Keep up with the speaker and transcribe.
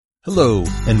Hello,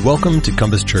 and welcome to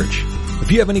Compass Church.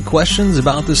 If you have any questions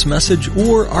about this message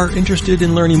or are interested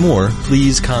in learning more,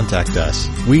 please contact us.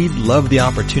 We'd love the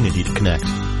opportunity to connect.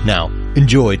 Now,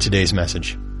 enjoy today's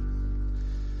message.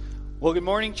 Well, good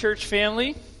morning, church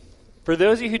family. For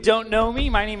those of you who don't know me,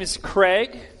 my name is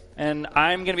Craig, and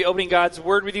I'm going to be opening God's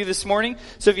Word with you this morning.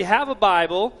 So if you have a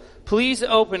Bible, please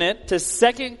open it to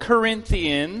 2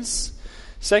 Corinthians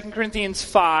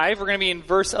 5. We're going to be in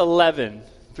verse 11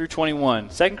 through 21.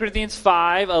 2 Corinthians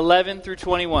 5, 11 through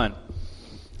 21.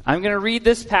 I'm going to read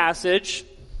this passage,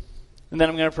 and then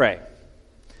I'm going to pray.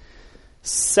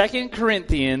 2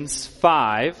 Corinthians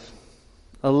 5,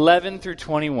 11 through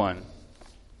 21.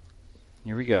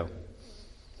 Here we go.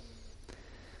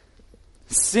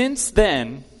 Since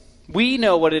then, we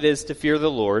know what it is to fear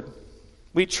the Lord.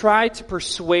 We try to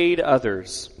persuade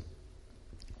others.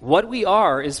 What we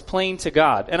are is plain to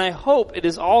God, and I hope it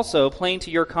is also plain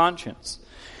to your conscience.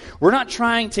 We're not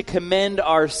trying to commend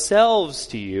ourselves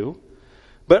to you,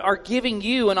 but are giving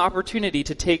you an opportunity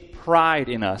to take pride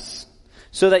in us,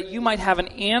 so that you might have an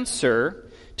answer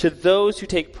to those who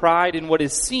take pride in what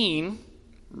is seen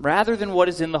rather than what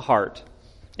is in the heart.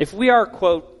 If we are,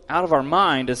 quote, out of our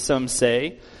mind, as some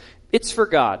say, it's for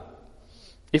God.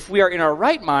 If we are in our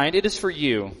right mind, it is for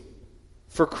you.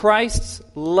 For Christ's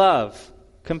love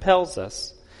compels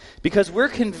us, because we're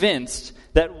convinced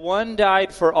that one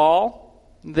died for all,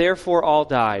 therefore all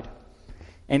died.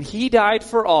 And he died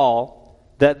for all,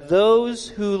 that those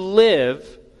who live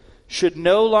should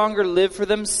no longer live for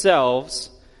themselves,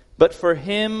 but for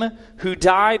him who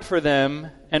died for them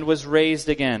and was raised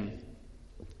again.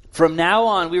 From now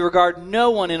on, we regard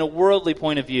no one in a worldly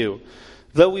point of view.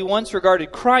 Though we once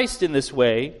regarded Christ in this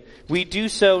way, we do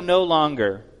so no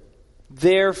longer.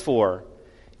 Therefore,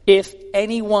 if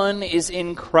anyone is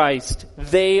in Christ,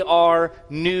 they are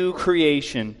new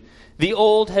creation. The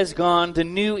old has gone, the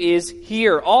new is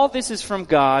here. All this is from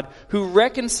God, who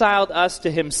reconciled us to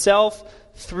himself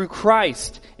through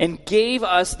Christ and gave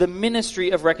us the ministry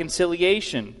of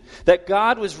reconciliation. That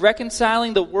God was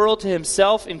reconciling the world to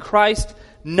himself in Christ,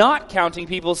 not counting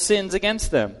people's sins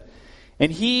against them.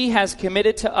 And he has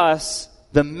committed to us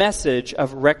the message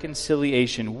of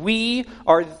reconciliation. We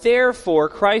are therefore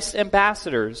Christ's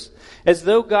ambassadors, as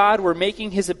though God were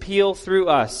making his appeal through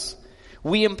us.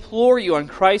 We implore you on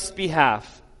Christ's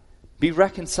behalf, be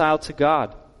reconciled to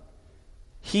God.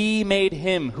 He made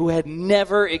him who had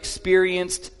never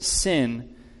experienced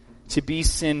sin to be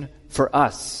sin for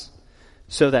us,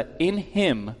 so that in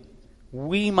him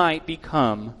we might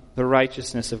become the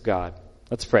righteousness of God.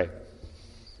 Let's pray.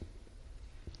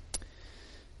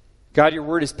 God, your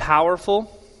word is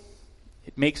powerful.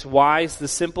 It makes wise the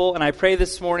simple. And I pray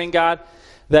this morning, God,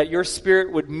 that your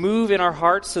Spirit would move in our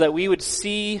hearts so that we would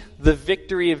see the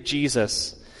victory of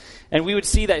Jesus. And we would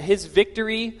see that his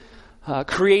victory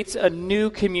creates a new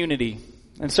community.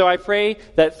 And so I pray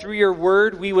that through your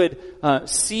word we would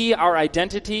see our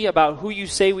identity about who you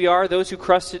say we are, those who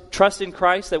trust in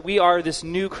Christ, that we are this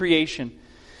new creation.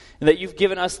 And that you've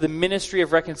given us the ministry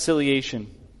of reconciliation.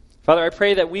 Father, I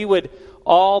pray that we would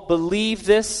all believe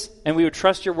this and we would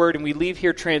trust your word and we leave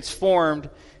here transformed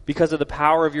because of the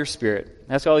power of your Spirit.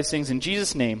 I ask all these things in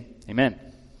Jesus' name. Amen.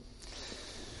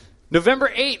 November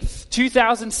 8th,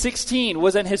 2016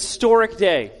 was an historic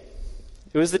day.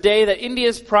 It was the day that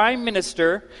India's Prime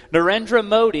Minister, Narendra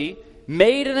Modi,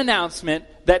 made an announcement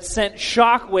that sent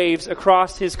shockwaves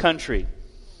across his country.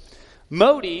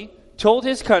 Modi told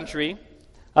his country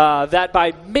that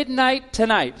by midnight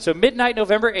tonight, so midnight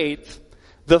November 8th,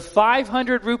 the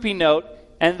 500 rupee note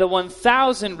and the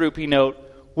 1,000 rupee note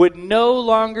would no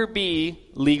longer be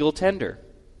legal tender.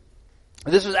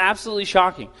 This was absolutely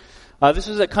shocking. This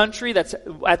was a country that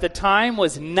at the time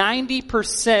was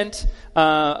 90%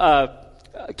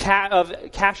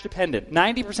 cash dependent.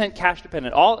 90% cash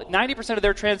dependent. 90% of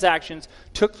their transactions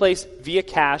took place via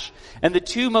cash, and the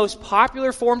two most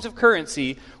popular forms of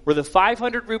currency were the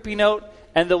 500 rupee note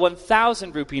and the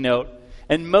 1,000 rupee note.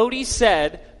 And Modi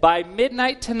said, by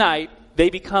midnight tonight, they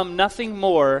become nothing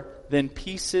more than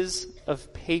pieces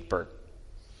of paper.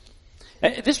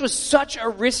 This was such a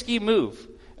risky move.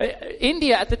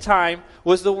 India at the time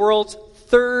was the world's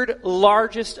third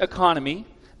largest economy.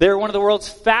 They were one of the world's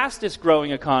fastest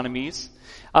growing economies.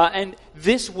 And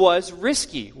this was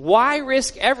risky. Why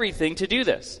risk everything to do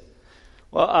this?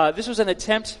 Well, this was an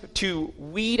attempt to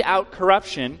weed out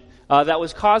corruption that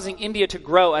was causing India to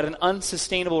grow at an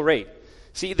unsustainable rate.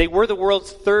 See, they were the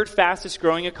world's third fastest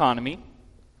growing economy,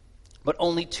 but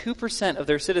only 2% of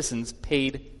their citizens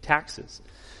paid taxes.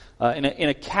 In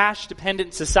a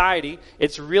cash-dependent society,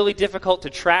 it's really difficult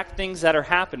to track things that are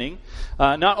happening.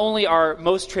 Not only are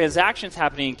most transactions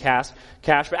happening in cash,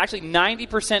 but actually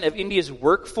 90% of India's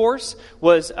workforce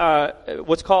was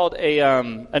what's called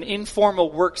an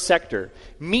informal work sector,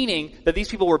 meaning that these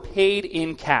people were paid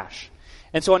in cash.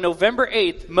 And so on November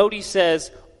 8th, Modi says,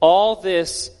 all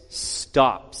this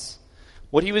stops.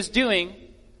 What he was doing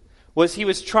was he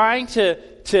was trying to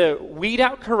weed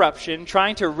out corruption,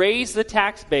 trying to raise the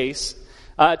tax base,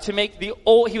 he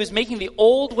was making the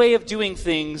old way of doing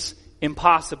things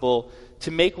impossible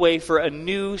to make way for a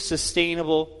new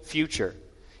sustainable future.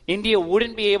 India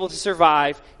wouldn't be able to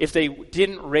survive if they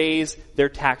didn't raise their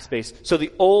tax base. So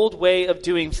the old way of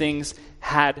doing things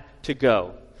had to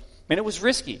go. And it was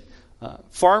risky.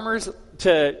 Farmers,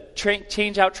 to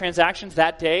change out transactions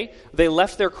that day, they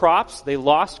left their crops, they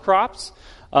lost crops.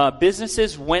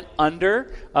 Businesses went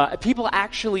under. People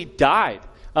actually died.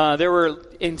 There were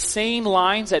insane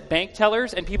lines at bank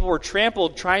tellers, and people were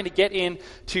trampled trying to get in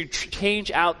to change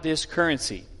out this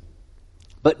currency.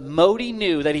 But Modi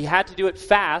knew that he had to do it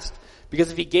fast,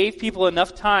 because if he gave people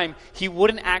enough time, he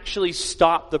wouldn't actually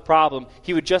stop the problem.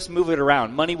 He would just move it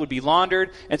around. Money would be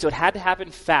laundered, and so it had to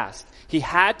happen fast. He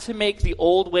had to make the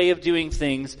old way of doing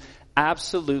things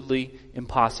absolutely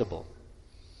impossible.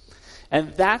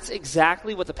 And that's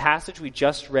exactly what the passage we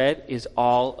just read is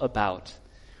all about.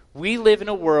 We live in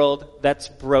a world that's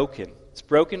broken. It's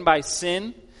broken by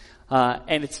sin,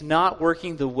 and it's not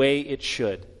working the way it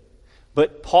should.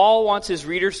 But Paul wants his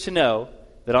readers to know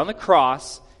that on the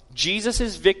cross,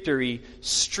 Jesus' victory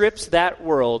strips that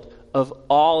world of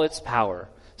all its power.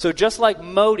 So just like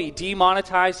Modi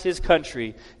demonetized his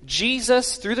country,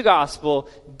 Jesus, through the gospel,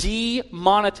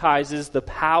 demonetizes the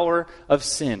power of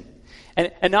sin.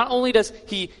 And not only does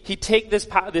he take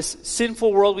this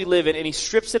sinful world we live in and he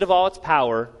strips it of all its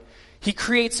power, he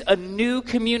creates a new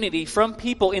community from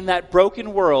people in that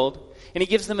broken world, and he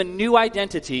gives them a new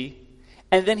identity,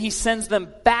 and then he sends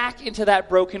them back into that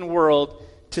broken world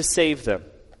to save them.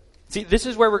 See, this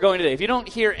is where we're going today. If you don't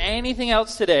hear anything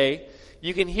else today,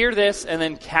 you can hear this and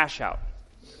then cash out.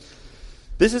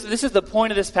 This is the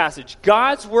point of this passage.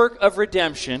 God's work of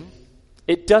redemption,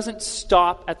 it doesn't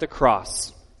stop at the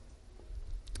cross.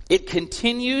 It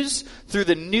continues through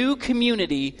the new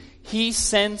community he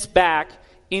sends back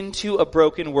into a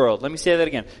broken world. Let me say that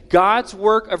again. God's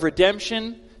work of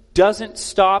redemption doesn't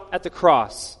stop at the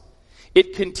cross.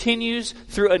 It continues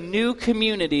through a new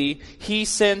community he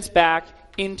sends back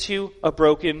into a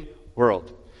broken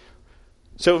world.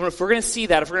 So if we're going to see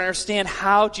that, if we're going to understand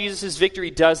how Jesus'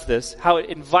 victory does this, how it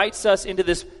invites us into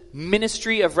this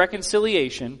ministry of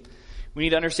reconciliation, we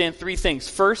need to understand three things.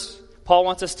 First, Paul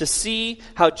wants us to see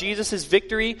how Jesus'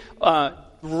 victory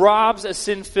robs a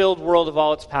sin-filled world of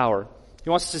all its power. He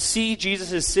wants us to see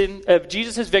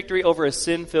Jesus' victory over a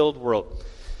sin-filled world.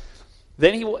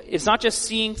 Then it's not just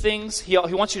seeing things. He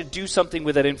wants you to do something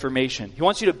with that information. He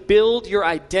wants you to build your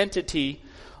identity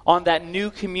on that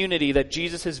new community that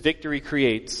Jesus' victory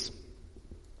creates.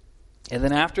 And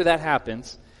then after that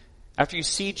happens, after you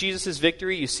see Jesus'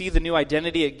 victory, you see the new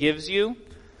identity it gives you,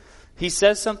 he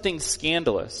says something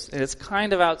scandalous. And it's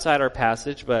kind of outside our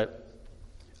passage, but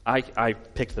I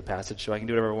picked the passage, so I can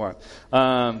do whatever I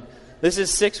want. This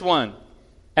is 6:1.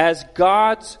 As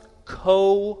God's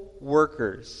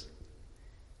co-workers.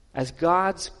 As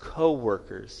God's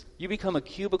co-workers. You become a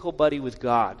cubicle buddy with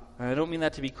God. And I don't mean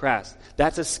that to be crass.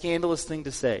 That's a scandalous thing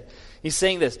to say. He's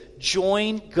saying this.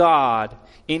 Join God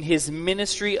in his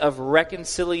ministry of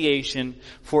reconciliation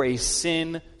for a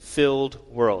sin-filled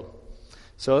world.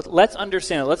 So let's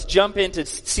understand it. Let's jump in to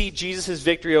see Jesus'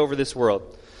 victory over this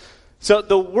world. So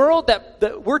the world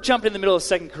that we're jumping in the middle of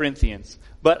 2 Corinthians.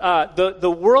 But the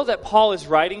world that Paul is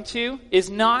writing to is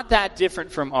not that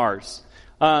different from ours.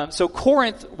 So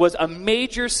Corinth was a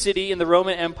major city in the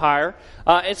Roman Empire.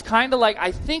 It's kind of like,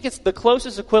 I think it's the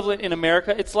closest equivalent in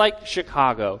America. It's like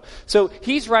Chicago. So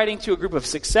he's writing to a group of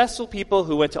successful people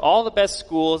who went to all the best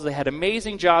schools. They had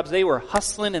amazing jobs. They were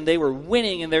hustling and they were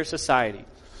winning in their society.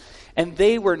 And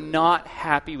they were not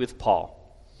happy with Paul.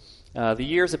 The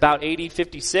year's about AD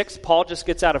 56. Paul just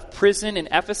gets out of prison in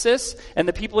Ephesus. And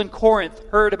the people in Corinth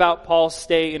heard about Paul's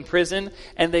stay in prison.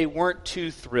 And they weren't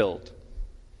too thrilled.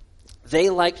 They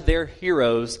liked their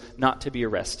heroes not to be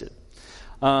arrested.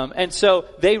 And so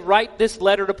they write this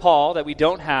letter to Paul that we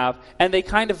don't have, and they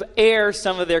kind of air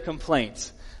some of their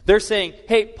complaints. They're saying,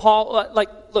 hey, Paul,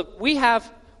 look,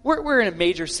 we're in a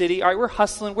major city, all right, we're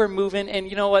hustling, we're moving, and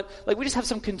you know what, we just have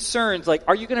some concerns,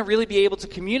 are you going to really be able to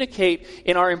communicate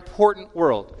in our important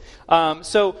world?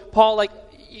 So Paul,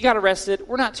 you got arrested.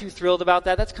 We're not too thrilled about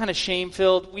that. That's kind of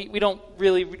shame-filled.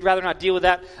 We'd rather not deal with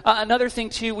that. Another thing,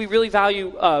 too, we really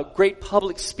value great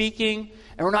public speaking,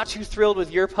 and we're not too thrilled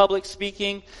with your public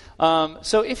speaking.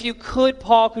 So if you could,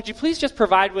 Paul, could you please just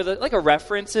provide with a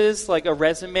references, like a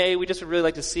resume? We just would really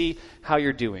like to see how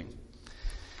you're doing.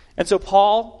 And so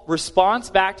Paul responds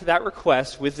back to that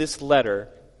request with this letter,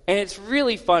 and it's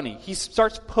really funny. He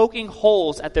starts poking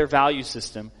holes at their value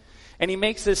system, and he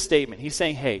makes this statement. He's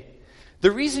saying, hey, the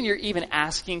reason you're even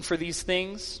asking for these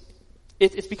things,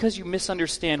 it's because you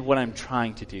misunderstand what I'm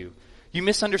trying to do. You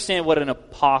misunderstand what an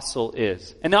apostle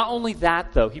is. And not only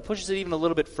that, though, he pushes it even a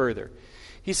little bit further.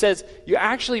 He says, you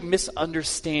actually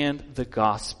misunderstand the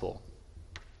gospel.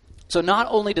 So not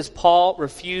only does Paul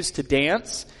refuse to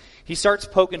dance, he starts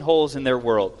poking holes in their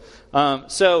world.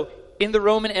 So in the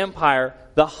Roman Empire,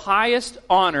 the highest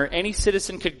honor any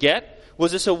citizen could get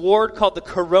was this award called the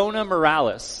Corona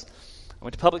Moralis. I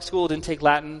went to public school, didn't take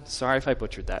Latin. Sorry if I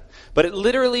butchered that. But it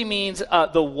literally means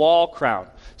the wall crown.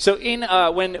 So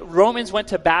when Romans went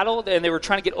to battle and they were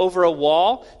trying to get over a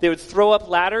wall, they would throw up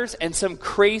ladders, and some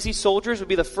crazy soldiers would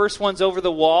be the first ones over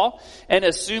the wall. And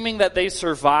assuming that they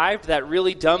survived that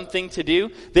really dumb thing to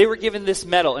do, they were given this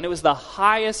medal. And it was the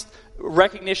highest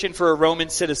recognition for a Roman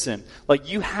citizen. Like,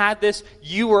 you had this,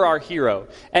 you were our hero.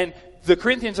 And the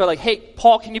Corinthians are like, hey,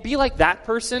 Paul, can you be like that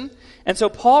person? And so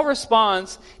Paul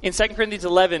responds in 2 Corinthians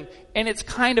 11, and it's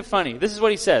kind of funny. This is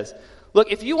what he says.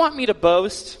 Look, if you want me to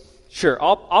boast, sure,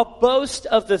 I'll boast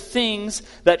of the things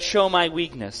that show my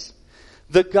weakness.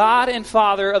 The God and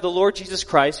Father of the Lord Jesus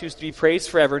Christ, who's to be praised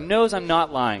forever, knows I'm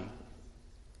not lying.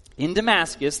 In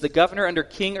Damascus, the governor under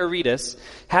King Aretas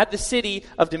had the city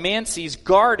of Damascus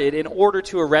guarded in order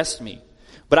to arrest me.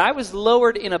 But I was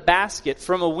lowered in a basket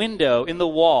from a window in the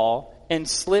wall and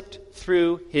slipped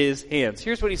through his hands.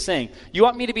 Here's what he's saying. You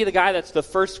want me to be the guy that's the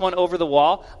first one over the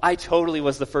wall? I totally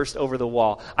was the first over the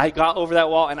wall. I got over that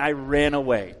wall and I ran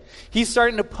away. He's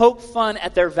starting to poke fun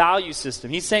at their value system.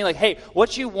 He's saying like, hey,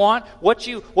 what you want, what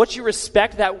you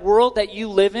respect, that world that you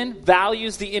live in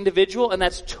values the individual, and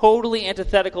that's totally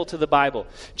antithetical to the Bible.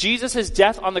 Jesus'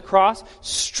 death on the cross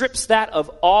strips that of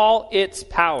all its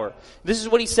power. This is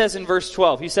what he says in verse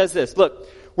 12. He says this, look,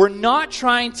 we're not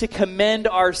trying to commend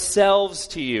ourselves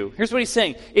to you. Here's what he's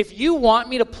saying. If you want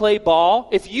me to play ball,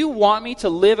 if you want me to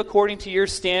live according to your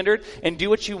standard and do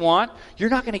what you want, you're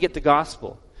not going to get the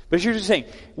gospel. But here's what he's saying.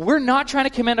 We're not trying to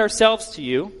commend ourselves to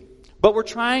you, but we're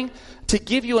trying to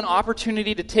give you an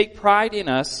opportunity to take pride in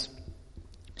us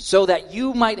so that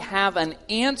you might have an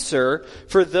answer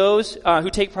for those who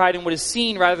take pride in what is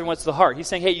seen rather than what's the heart. He's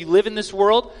saying, hey, you live in this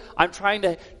world. I'm trying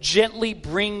to gently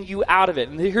bring you out of it.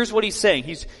 And here's what he's saying.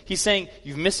 He's saying,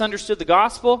 you've misunderstood the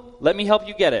gospel. Let me help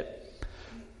you get it.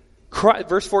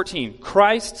 Verse 14,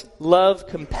 Christ's love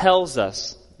compels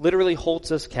us, literally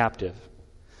holds us captive,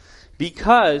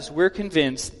 because we're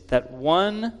convinced that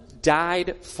one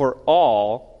died for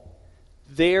all,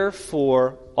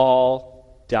 therefore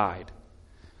all died.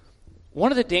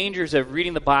 One of the dangers of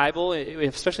reading the Bible,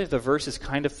 especially if the verse is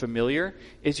kind of familiar,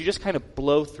 is you just kind of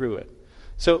blow through it.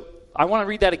 So I want to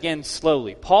read that again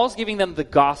slowly. Paul's giving them the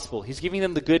gospel. He's giving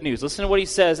them the good news. Listen to what he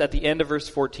says at the end of verse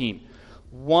 14.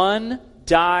 One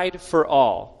died for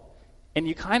all. And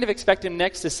you kind of expect him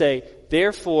next to say,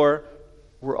 therefore,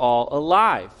 we're all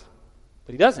alive.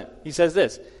 But he doesn't. He says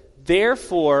this,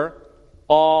 therefore,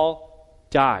 all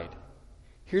died.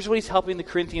 Here's what he's helping the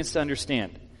Corinthians to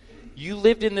understand. You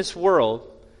lived in this world,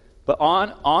 but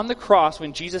on the cross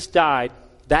when Jesus died,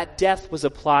 that death was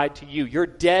applied to you. You're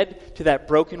dead to that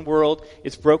broken world,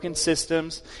 its broken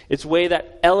systems, its way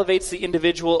that elevates the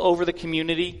individual over the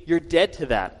community. You're dead to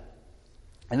that.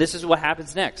 And this is what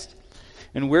happens next.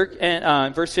 And we're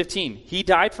in verse 15. He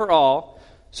died for all,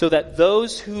 so that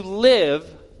those who live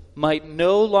might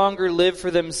no longer live for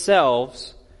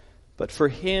themselves, but for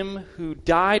him who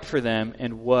died for them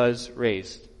and was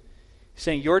raised.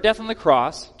 Saying your death on the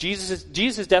cross, Jesus'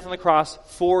 death on the cross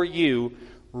for you,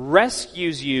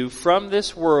 rescues you from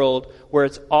this world where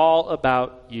it's all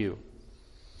about you.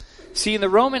 See, in the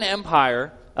Roman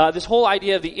Empire, this whole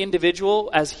idea of the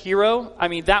individual as hero, I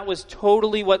mean, that was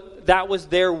totally that was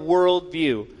their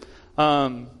worldview.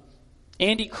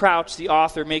 Andy Crouch, the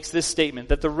author, makes this statement,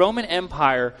 that the Roman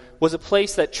Empire was a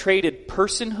place that traded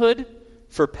personhood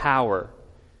for power.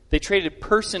 They traded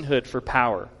personhood for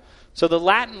power. So the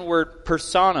Latin word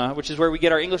persona, which is where we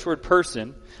get our English word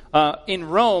person, in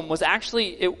Rome was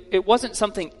actually, it wasn't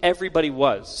something everybody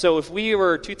was. So if we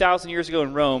were 2,000 years ago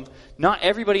in Rome, not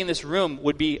everybody in this room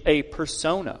would be a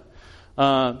persona.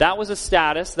 That was a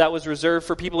status that was reserved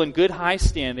for people in good high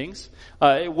standings.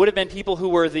 It would have been people who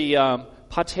were the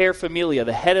pater familia,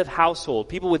 the head of household,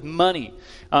 people with money.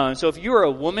 So if you were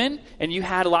a woman and you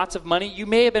had lots of money, you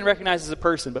may have been recognized as a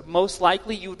person, but most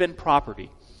likely you've been property.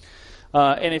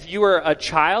 And if you were a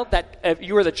child, if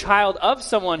you were the child of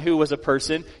someone who was a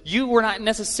person, you were not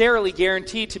necessarily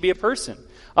guaranteed to be a person.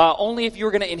 Only if you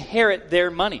were going to inherit their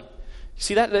money.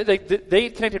 See that? They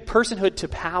connected personhood to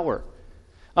power.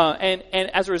 And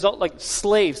as a result, like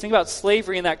slaves, think about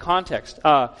slavery in that context.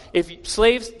 If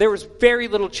slaves, there was very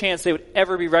little chance they would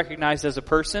ever be recognized as a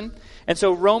person. And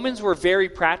so Romans were very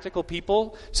practical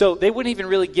people, so they wouldn't even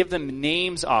really give them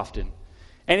names often.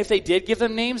 And if they did give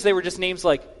them names, they were just names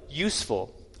like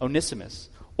useful, Onesimus,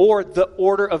 or the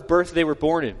order of birth they were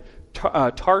born in,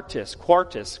 Tartus,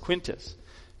 Quartus, Quintus.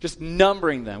 Just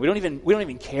numbering them. We don't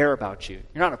even care about you.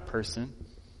 You're not a person.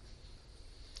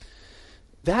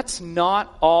 That's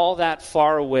not all that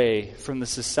far away from the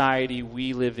society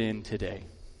we live in today.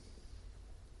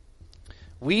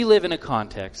 We live in a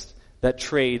context that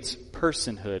trades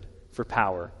personhood for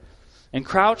power. And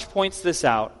Crouch points this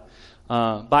out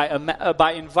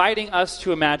by inviting us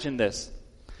to imagine this.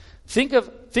 Think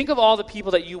of all the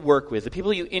people that you work with, the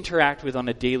people you interact with on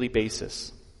a daily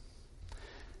basis.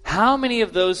 How many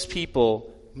of those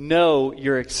people know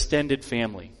your extended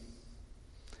family?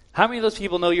 How many of those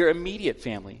people know your immediate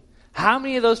family? How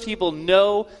many of those people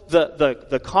know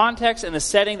the context and the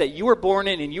setting that you were born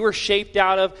in and you were shaped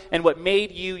out of and what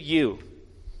made you you?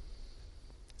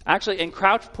 Actually, and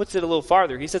Crouch puts it a little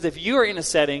farther. He says if you are in a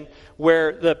setting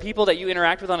where the people that you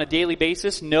interact with on a daily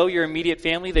basis know your immediate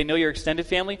family, they know your extended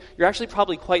family, you're actually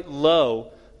probably quite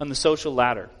low on the social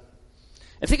ladder.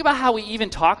 And think about how we even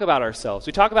talk about ourselves.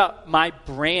 We talk about my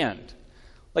brand.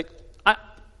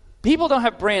 People don't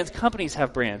have brands, companies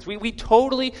have brands. We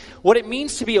totally, what it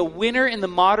means to be a winner in the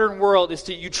modern world is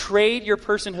you trade your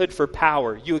personhood for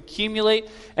power. You accumulate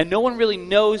and no one really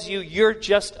knows you. You're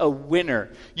just a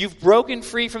winner. You've broken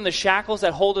free from the shackles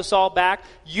that hold us all back.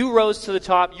 You rose to the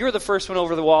top. You're the first one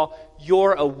over the wall.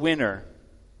 You're a winner.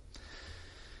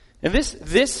 And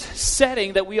this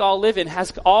setting that we all live in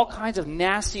has all kinds of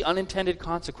nasty, unintended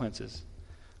consequences.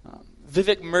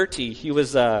 Vivek Murthy, he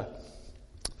was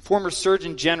former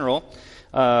Surgeon General.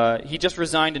 He just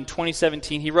resigned in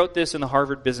 2017. He wrote this in the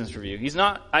Harvard Business Review.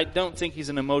 I don't think he's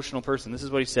an emotional person. This is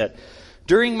what he said.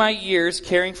 During my years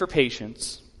caring for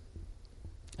patients,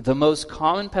 the most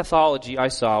common pathology I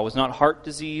saw was not heart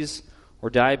disease or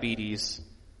diabetes.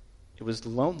 It was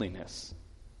loneliness.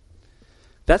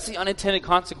 That's the unintended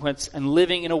consequence and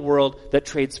living in a world that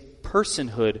trades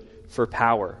personhood for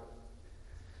power.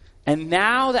 And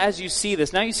now as you see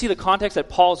this, now you see the context that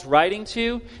Paul's writing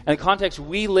to and the context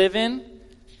we live in,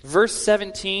 verse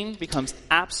 17 becomes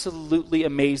absolutely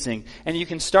amazing. And you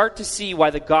can start to see why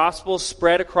the gospel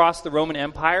spread across the Roman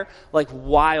Empire like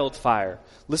wildfire.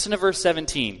 Listen to verse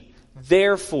 17.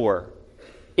 Therefore,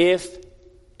 if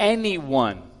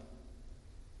anyone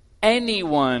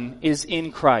is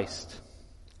in Christ,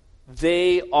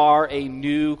 they are a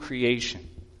new creation.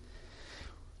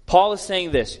 Paul is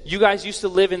saying this. You guys used to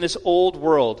live in this old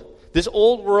world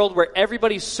where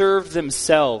everybody served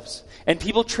themselves and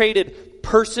people traded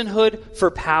personhood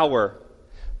for power.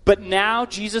 But now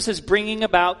Jesus is bringing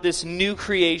about this new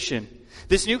creation,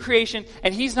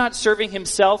 and he's not serving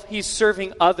himself, he's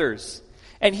serving others.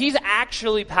 And he's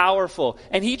actually powerful,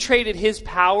 and he traded his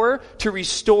power to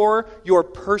restore your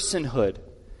personhood.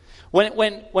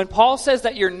 When Paul says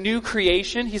that you're new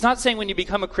creation, he's not saying when you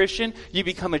become a Christian, you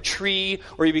become a tree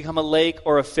or you become a lake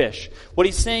or a fish. What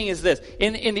he's saying is this.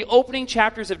 In the opening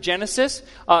chapters of Genesis,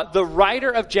 the writer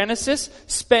of Genesis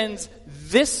spends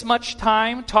this much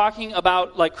time talking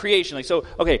about like creation.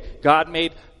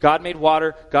 God made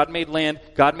water, God made land,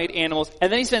 God made animals,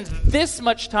 and then he spends this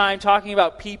much time talking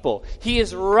about people. He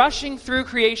is rushing through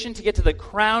creation to get to the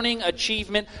crowning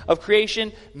achievement of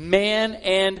creation, man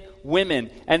and women.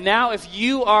 And now if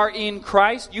you are in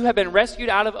Christ, you have been rescued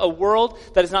out of a world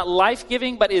that is not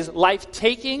life-giving but is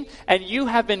life-taking, and you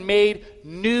have been made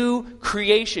new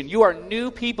creation. You are new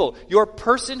people. Your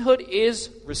personhood is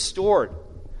restored.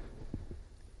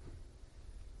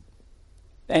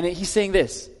 And he's saying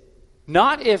this.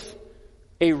 Not if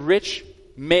a rich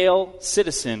male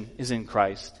citizen is in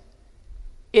Christ.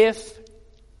 If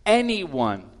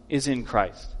anyone is in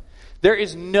Christ. There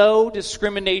is no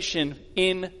discrimination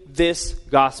in this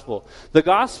gospel. The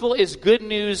gospel is good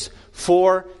news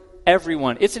for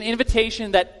everyone. It's an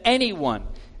invitation that anyone,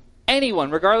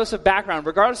 regardless of background,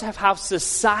 regardless of how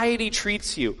society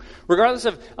treats you, regardless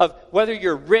of whether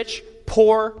you're rich,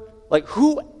 poor, like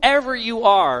whoever you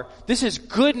are, this is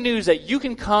good news that you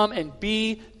can come and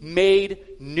be made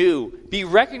new. Be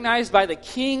recognized by the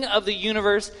King of the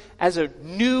universe as a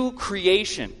new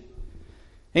creation.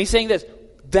 And he's saying this,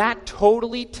 that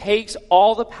totally takes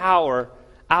all the power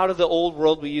out of the old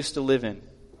world we used to live in.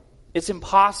 It's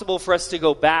impossible for us to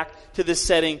go back to this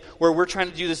setting where we're trying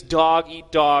to do this dog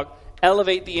eat dog,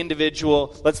 elevate the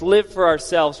individual, let's live for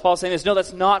ourselves. Paul's saying this, no,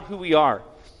 that's not who we are.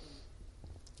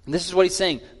 And this is what he's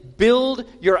saying. Build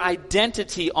your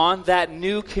identity on that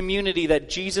new community that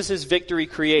Jesus' victory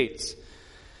creates.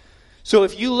 So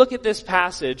if you look at this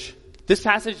passage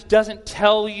doesn't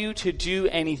tell you to do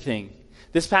anything.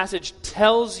 This passage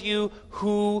tells you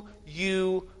who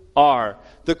you are.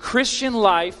 The Christian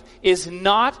life is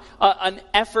not an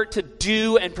effort to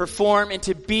do and perform and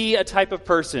to be a type of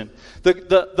person.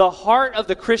 The heart of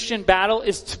the Christian battle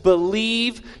is to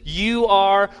believe you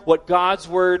are what God's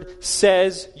word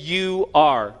says you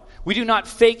are. We do not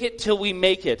fake it till we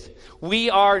make it. We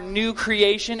are new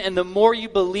creation, and the more you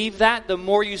believe that, the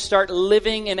more you start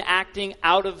living and acting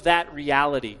out of that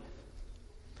reality.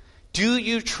 Do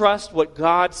you trust what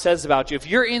God says about you? If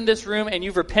you're in this room and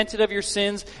you've repented of your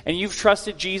sins and you've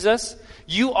trusted Jesus,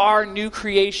 you are new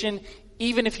creation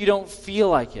even if you don't feel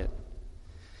like it.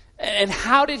 And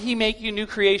how did he make you new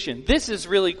creation? This is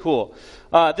really cool.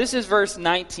 This is verse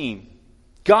 19.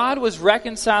 God was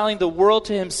reconciling the world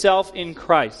to himself in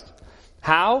Christ.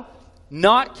 How?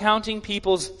 Not counting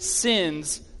people's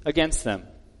sins against them.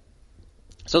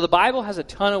 So the Bible has a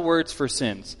ton of words for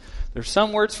sins. There's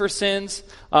some words for sins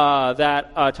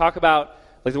that talk about,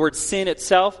 like the word sin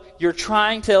itself. You're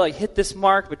trying to hit this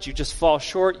mark, but you just fall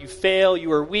short. You fail.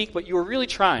 You are weak, but you were really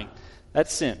trying.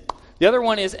 That's sin. The other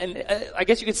one is, and I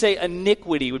guess you could say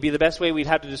iniquity would be the best way we'd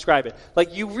have to describe it.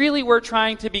 Like you really were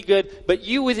trying to be good, but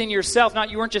you within yourself,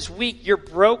 you weren't just weak, you're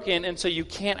broken, and so you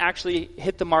can't actually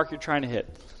hit the mark you're trying to hit.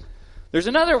 There's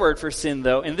another word for sin,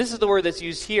 though, and this is the word that's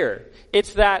used here.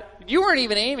 It's that you weren't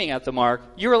even aiming at the mark.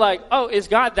 You were like, oh, is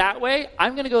God that way?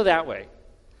 I'm going to go that way.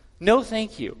 No,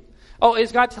 thank you. Oh,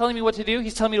 is God telling me what to do?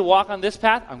 He's telling me to walk on this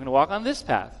path? I'm going to walk on this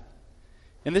path.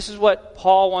 And this is what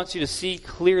Paul wants you to see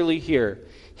clearly here.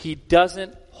 He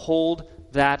doesn't hold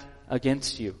that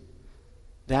against you.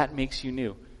 That makes you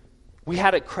new. We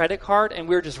had a credit card, and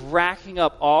we were just racking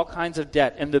up all kinds of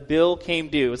debt, and the bill came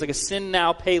due. It was like a sin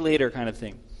now, pay later kind of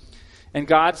thing. And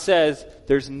God says,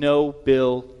 there's no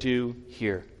bill due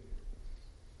here.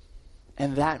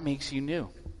 And that makes you new.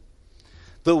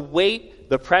 The weight,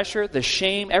 the pressure, the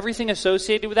shame, everything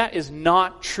associated with that is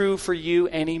not true for you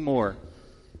anymore.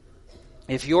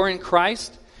 If you're in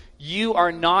Christ, you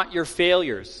are not your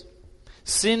failures.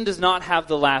 Sin does not have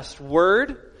the last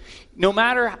word. No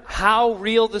matter how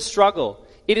real the struggle,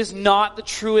 it is not the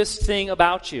truest thing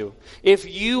about you. If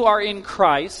you are in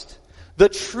Christ, the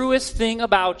truest thing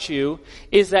about you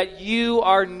is that you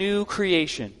are new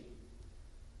creation.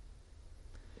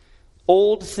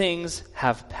 Old things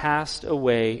have passed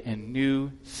away and new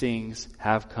things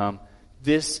have come.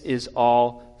 This is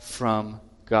all from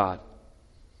God.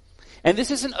 And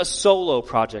this isn't a solo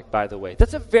project, by the way.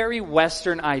 That's a very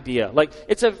Western idea.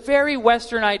 It's a very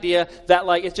Western idea that,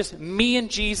 it's just me and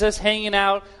Jesus hanging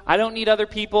out. I don't need other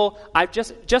people. I've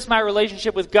just my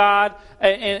relationship with God,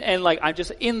 and I'm just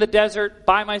in the desert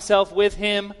by myself with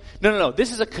Him. No.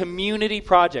 This is a community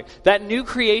project. That new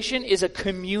creation is a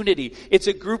community. It's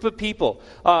a group of people.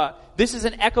 This is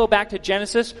an echo back to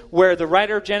Genesis, where the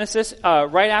writer of Genesis,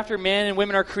 right after man and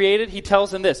women are created, he tells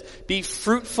them this: be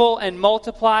fruitful and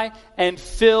multiply and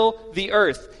fill the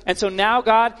earth. And so now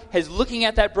God is looking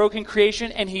at that broken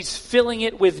creation and he's filling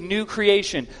it with new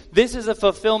creation. This is a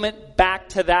fulfillment back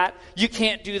to that. You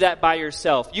can't do that by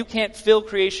yourself. You can't fill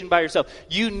creation by yourself.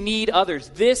 You need others.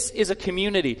 This is a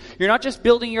community. You're not just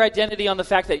building your identity on the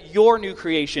fact that you're new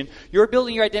creation. You're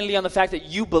building your identity on the fact that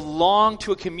you belong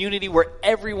to a community where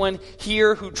everyone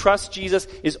here who trusts Jesus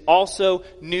is also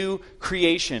new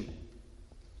creation.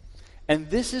 And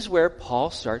this is where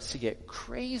Paul starts to get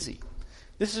crazy.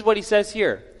 This is what he says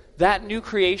here. That new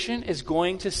creation is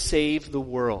going to save the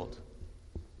world.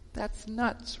 That's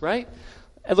nuts, right?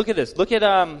 And look at this. Look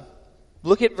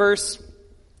at verse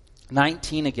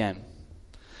 19 again.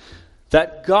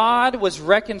 That God was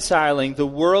reconciling the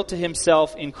world to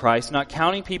himself in Christ, not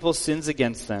counting people's sins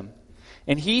against them.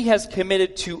 And he has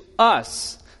committed to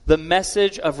us the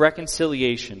message of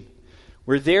reconciliation.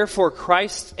 We're therefore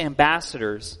Christ's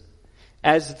ambassadors,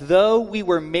 as though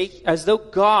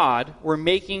God were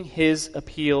making his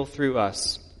appeal through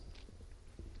us.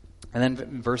 And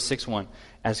then verse 6:1,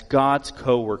 as God's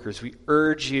co-workers, we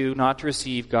urge you not to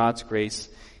receive God's grace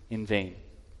in vain.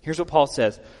 Here's what Paul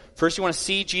says. First, you want to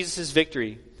see Jesus'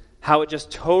 victory, how it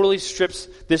just totally strips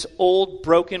this old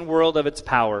broken world of its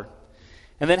power.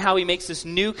 And then how he makes this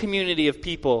new community of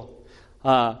people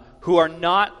who are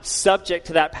not subject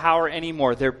to that power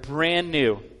anymore. They're brand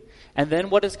new. And then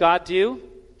what does God do?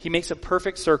 He makes a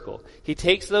perfect circle. He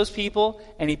takes those people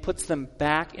and he puts them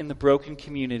back in the broken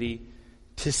community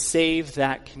to save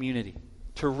that community,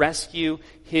 to rescue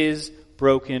his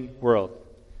broken world.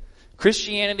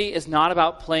 Christianity is not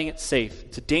about playing it safe.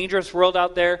 It's a dangerous world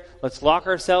out there. Let's lock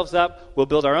ourselves up. We'll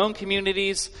build our own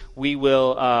communities. We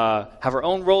will have our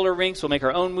own roller rinks. We'll make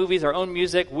our own movies, our own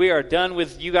music. We are done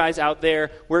with you guys out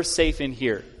there. We're safe in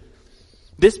here.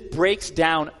 This breaks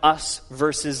down us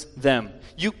versus them.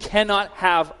 You cannot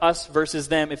have us versus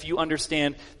them if you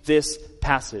understand this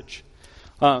passage.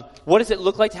 What does it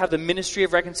look like to have the ministry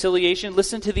of reconciliation?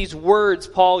 Listen to these words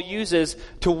Paul uses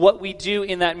to what we do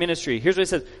in that ministry. Here's what it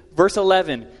says. Verse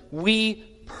 11, we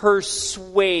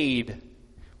persuade.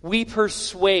 We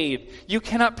persuade. You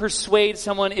cannot persuade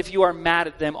someone if you are mad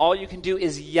at them. All you can do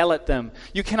is yell at them.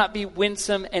 You cannot be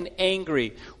winsome and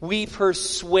angry. We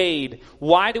persuade.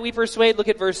 Why do we persuade? Look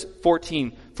at verse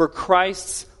 14. For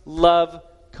Christ's love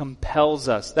compels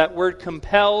us. That word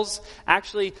compels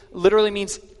actually literally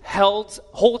means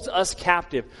holds us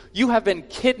captive. You have been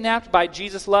kidnapped by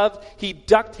Jesus' love. He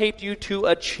duct taped you to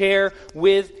a chair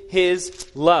with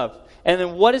his love. And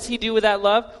then what does he do with that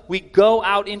love? We go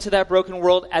out into that broken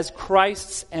world as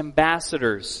Christ's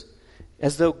ambassadors,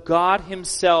 as though God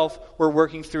himself were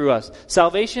working through us.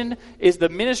 Salvation is the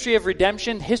ministry of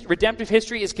redemption. Redemptive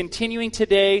history is continuing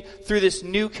today through this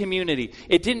new community.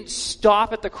 It didn't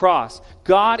stop at the cross.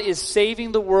 God is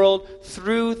saving the world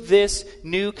through this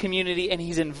new community, and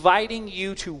he's inviting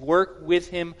you to work with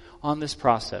him on this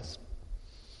process.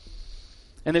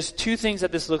 And there's two things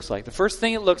that this looks like. The first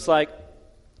thing it looks like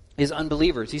is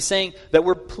unbelievers. He's saying that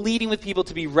we're pleading with people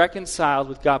to be reconciled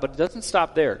with God, but it doesn't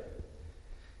stop there.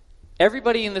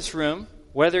 Everybody in this room,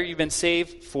 whether you've been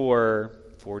saved for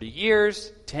 40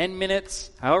 years, 10 minutes,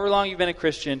 however long you've been a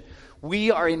Christian, we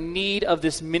are in need of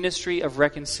this ministry of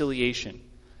reconciliation.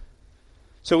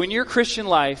 So in your Christian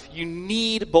life, you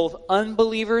need both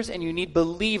unbelievers and you need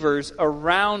believers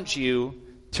around you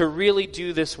to really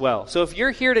do this well. So if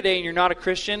you're here today and you're not a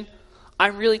Christian,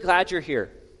 I'm really glad you're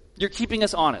here. You're keeping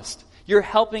us honest. You're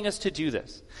helping us to do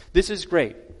this. This is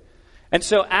great. And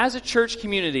so as a church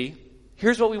community,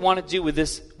 here's what we want to do with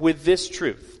this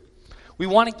truth. We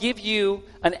want to give you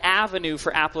an avenue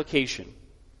for application.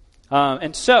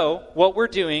 And so what we're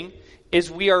doing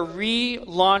is we are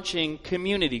relaunching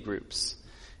community groups.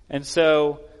 And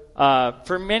so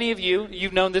for many of you,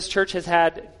 you've known this church has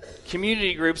had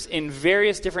community groups in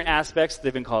various different aspects.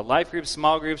 They've been called life groups,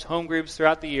 small groups, home groups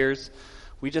throughout the years.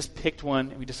 We just picked one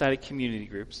and we decided community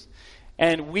groups.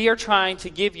 And we are trying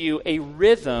to give you a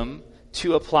rhythm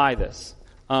to apply this.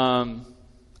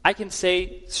 I can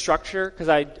say structure because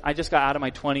I just got out of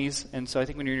my 20s, and so I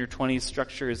think when you're in your 20s,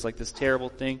 structure is like this terrible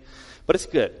thing, but it's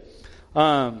good.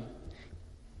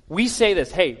 We say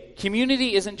this, hey,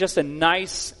 community isn't just a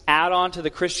nice add-on to the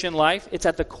Christian life, it's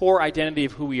at the core identity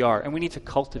of who we are, and we need to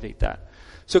cultivate that.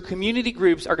 So community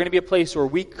groups are going to be a place where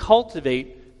we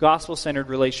cultivate gospel-centered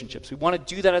relationships. We want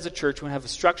to do that as a church. We want to have a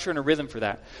structure and a rhythm for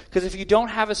that. Because if you don't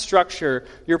have a structure,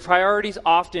 your priorities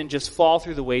often just fall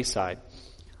through the wayside.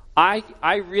 I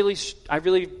really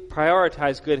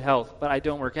prioritize good health, but I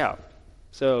don't work out.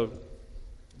 So,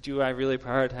 do I really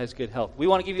prioritize good health? We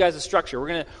want to give you guys a structure.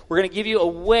 We're going to give you a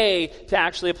way to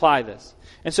actually apply this.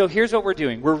 And so here's what we're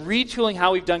doing. We're retooling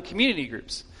how we've done community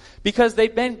groups because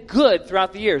they've been good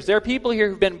throughout the years. There are people here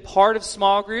who've been part of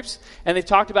small groups, and they've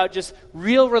talked about just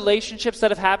real relationships that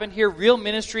have happened here, real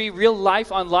ministry, real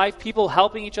life on life, people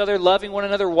helping each other, loving one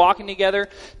another, walking together,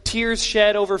 tears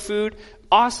shed over food.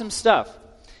 Awesome stuff.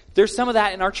 There's some of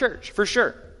that in our church, for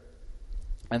sure.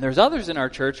 And there's others in our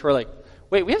church who are like,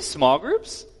 wait, we have small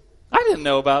groups? I didn't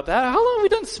know about that. How long have we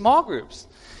done small groups?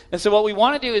 And so what we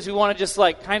want to do is we want to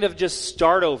just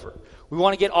start over. We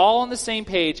want to get all on the same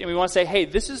page, and we want to say, hey,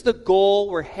 this is the goal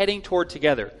we're heading toward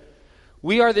together.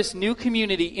 We are this new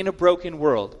community in a broken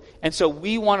world. And so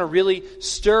we want to really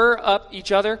stir up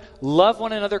each other, love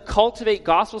one another, cultivate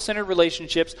gospel-centered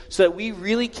relationships so that we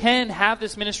really can have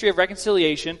this ministry of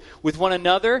reconciliation with one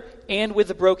another and with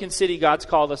the broken city God's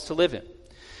called us to live in.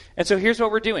 And so here's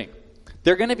what we're doing.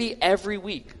 They're going to be every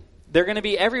week. They're going to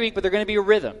be every week, but they're going to be a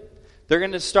rhythm. They're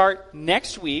going to start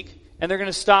next week, and they're going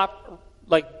to stop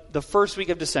like the first week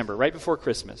of December, right before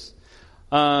Christmas.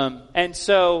 And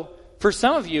so for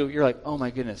some of you, you're like, oh my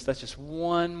goodness, that's just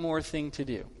one more thing to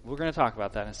do. We're going to talk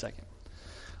about that in a second.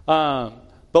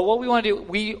 But what we want to do,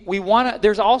 we want to,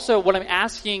 there's also what I'm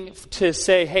asking to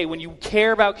say, hey, when you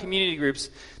care about community groups,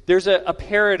 there's a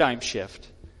paradigm shift.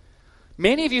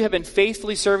 Many of you have been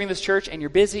faithfully serving this church, and you're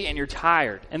busy and you're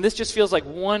tired. And this just feels like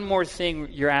one more thing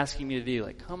you're asking me to do.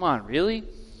 Like, come on, really?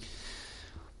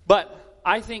 But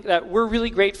I think that we're really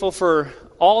grateful for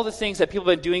all the things that people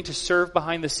have been doing to serve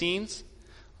behind the scenes.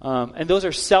 And those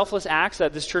are selfless acts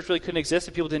that this church really couldn't exist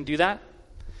if people didn't do that.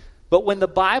 But when the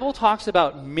Bible talks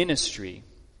about ministry,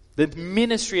 the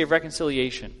ministry of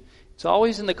reconciliation, it's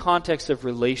always in the context of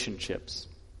relationships.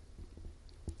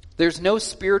 There's no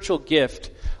spiritual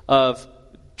gift of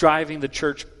driving the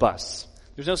church bus.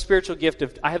 There's no spiritual gift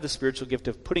of, I have the spiritual gift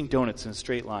of putting donuts in a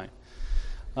straight line.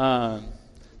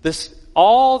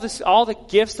 All the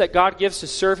gifts that God gives to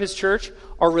serve his church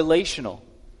are relational,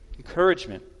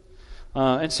 encouragement.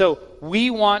 And so we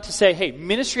want to say, hey,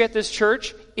 ministry at this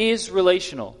church is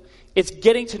relational. It's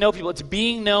getting to know people. It's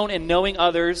being known and knowing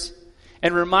others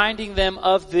and reminding them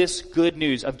of this good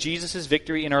news, of Jesus'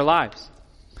 victory in our lives.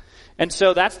 And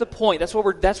so that's the point. That's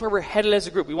where we're headed as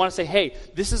a group. We want to say, hey,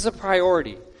 this is a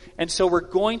priority. And so we're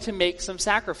going to make some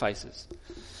sacrifices.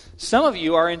 Some of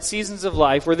you are in seasons of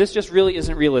life where this just really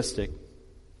isn't realistic.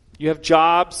 You have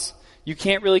jobs. You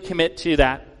can't really commit to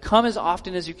that. Come as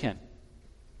often as you can.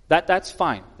 That's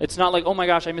fine. It's not like, oh my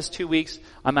gosh, I missed 2 weeks,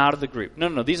 I'm out of the group.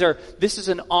 No. This is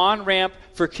an on-ramp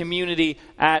for community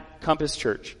at Compass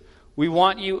Church. We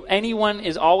want you, anyone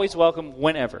is always welcome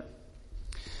whenever.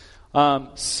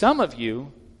 Some of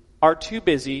you are too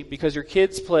busy because your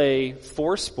kids play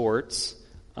 4 sports.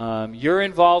 You're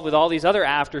involved with all these other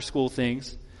after-school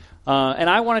things. And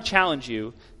I want to challenge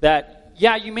you that,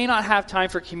 yeah, you may not have time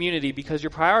for community because your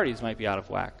priorities might be out of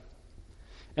whack.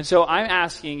 And so I'm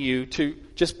asking you to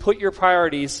just put your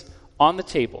priorities on the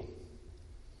table.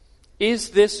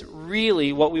 Is this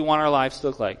really what we want our lives to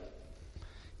look like?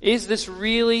 Is this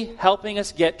really helping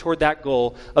us get toward that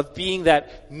goal of being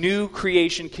that new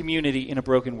creation community in a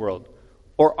broken world?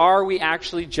 Or are we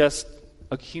actually just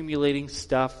accumulating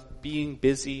stuff, being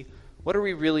busy? What are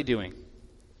we really doing?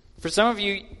 For some of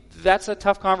you, that's a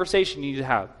tough conversation you need to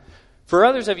have. For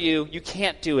others of you, you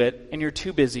can't do it and you're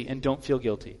too busy and don't feel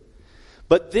guilty.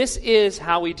 But this is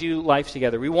how we do life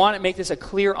together. We want to make this a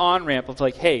clear on-ramp of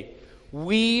like, hey,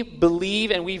 we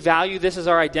believe and we value this as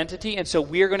our identity, and so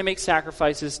we are going to make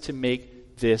sacrifices to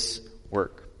make this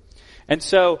work. And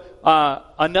so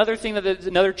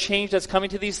another change that's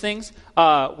coming to these things,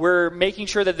 we're making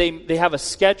sure that they have a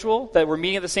schedule, that we're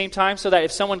meeting at the same time, so that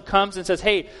if someone comes and says,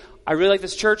 hey, I really like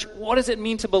this church, what does it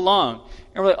mean to belong?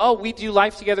 And we're like, oh, we do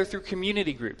life together through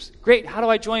community groups. Great, how do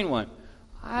I join one?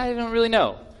 I don't really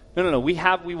know. No. We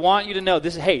want you to know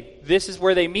this is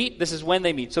where they meet, this is when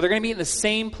they meet. So they're going to meet in the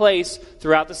same place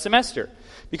throughout the semester.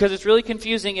 Because it's really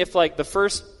confusing if like the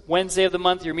first Wednesday of the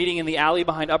month you're meeting in the alley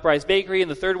behind Uprise Bakery,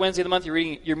 and the third Wednesday of the month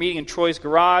you're meeting in Troy's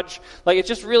garage. Like it's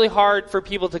just really hard for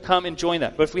people to come and join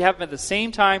that. But if we have them at the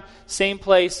same time, same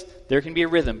place, there can be a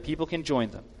rhythm. People can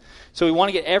join them. So we want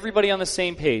to get everybody on the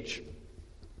same page.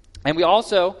 And we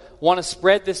also want to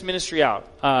spread this ministry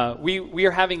out. We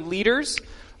are having leaders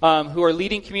who are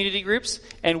leading community groups,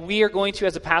 and we are going to,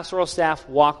 as a pastoral staff,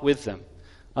 walk with them.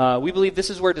 We believe this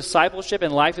is where discipleship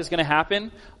and life is going to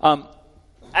happen.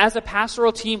 As a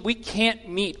pastoral team, we can't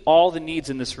meet all the needs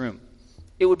in this room.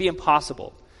 It would be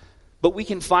impossible. But we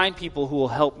can find people who will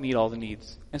help meet all the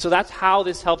needs. And so that's how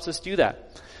this helps us do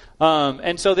that.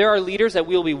 And so there are leaders that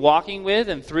we'll be walking with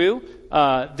and through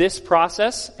this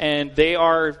process, and they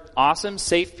are awesome,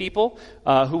 safe people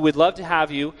who would love to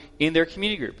have you in their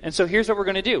community group. And so here's what we're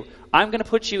going to do. I'm going to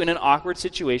put you in an awkward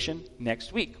situation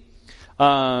next week.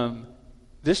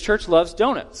 This church loves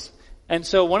donuts. And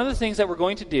so one of the things that we're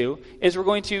going to do is we're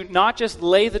going to not just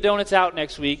lay the donuts out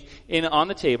next week on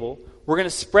the table. We're going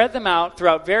to spread them out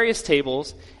throughout various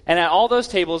tables, and at all those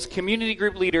tables, community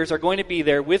group leaders are going to be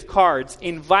there with cards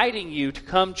inviting you to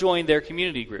come join their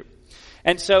community group.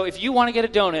 And so if you want to get a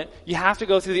donut, you have to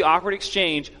go through the awkward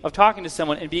exchange of talking to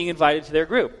someone and being invited to their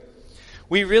group.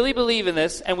 We really believe in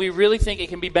this, and we really think it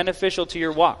can be beneficial to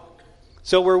your walk.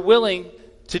 So we're willing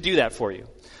to do that for you.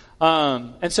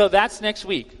 And so that's next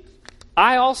week.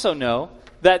 I also know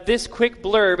that this quick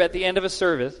blurb at the end of a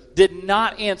service did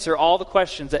not answer all the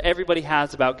questions that everybody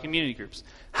has about community groups.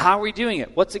 How are we doing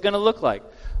it? What's it going to look like?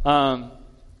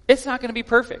 It's not going to be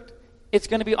perfect. It's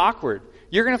going to be awkward.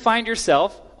 You're going to find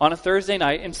yourself on a Thursday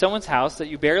night in someone's house that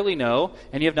you barely know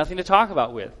and you have nothing to talk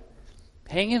about with.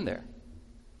 Hang in there.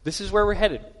 This is where we're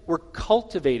headed. We're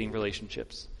cultivating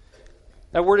relationships.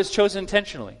 That word is chosen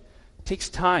intentionally. It takes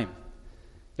time.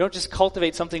 You don't just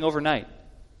cultivate something overnight.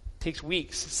 It takes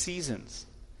weeks, seasons.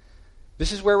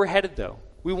 This is where we're headed, though.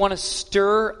 We want to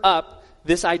stir up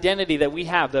this identity that we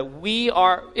have, that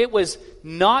it was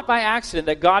not by accident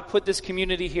that God put this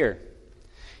community here.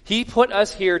 He put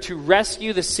us here to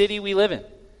rescue the city we live in.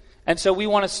 And so we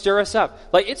want to stir us up.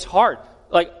 Like, it's hard.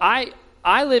 Like,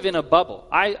 I live in a bubble.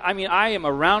 I mean, I am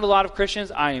around a lot of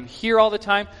Christians. I am here all the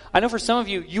time. I know for some of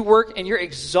you, you work and you're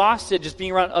exhausted just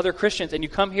being around other Christians, and you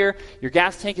come here, your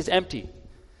gas tank is empty.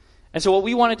 And so what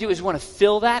we want to do is we want to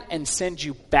fill that and send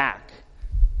you back.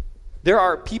 There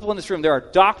are people in this room, there are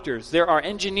doctors, there are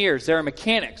engineers, there are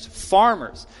mechanics,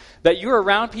 farmers, that you're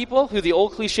around people who the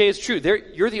old cliche is true.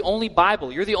 You're the only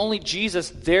Bible, you're the only Jesus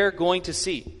they're going to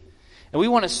see. And we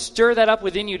want to stir that up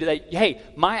within you that, hey,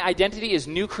 my identity is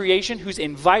new creation who's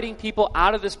inviting people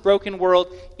out of this broken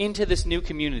world into this new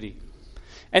community.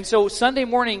 And so Sunday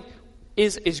morning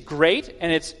is great,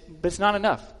 but it's not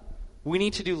enough. We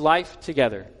need to do life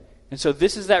together. And so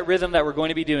this is that rhythm that we're going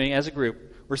to be doing as a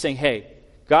group. We're saying, hey,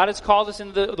 God has called us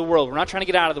into the world. We're not trying to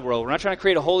get out of the world. We're not trying to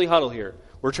create a holy huddle here.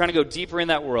 We're trying to go deeper in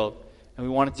that world, and we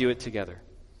want to do it together.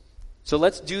 So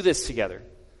let's do this together.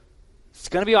 It's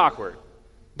going to be awkward.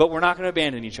 But we're not going to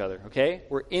abandon each other, okay?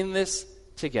 We're in this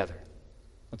together.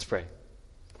 Let's pray.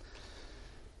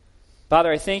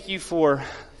 Father, I thank you for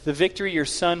the victory your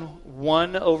Son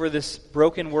won over this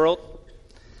broken world.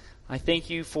 I thank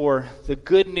you for the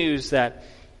good news that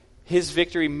his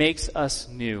victory makes us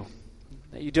new.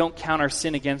 That you don't count our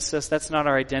sin against us. That's not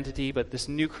our identity, but this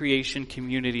new creation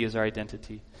community is our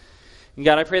identity. And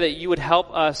God, I pray that you would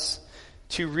help us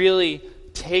to really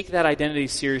take that identity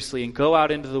seriously and go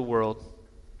out into the world,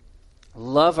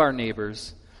 love our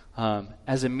neighbors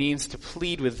as a means to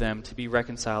plead with them to be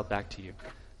reconciled back to you.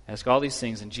 I ask all these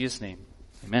things in Jesus' name.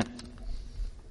 Amen.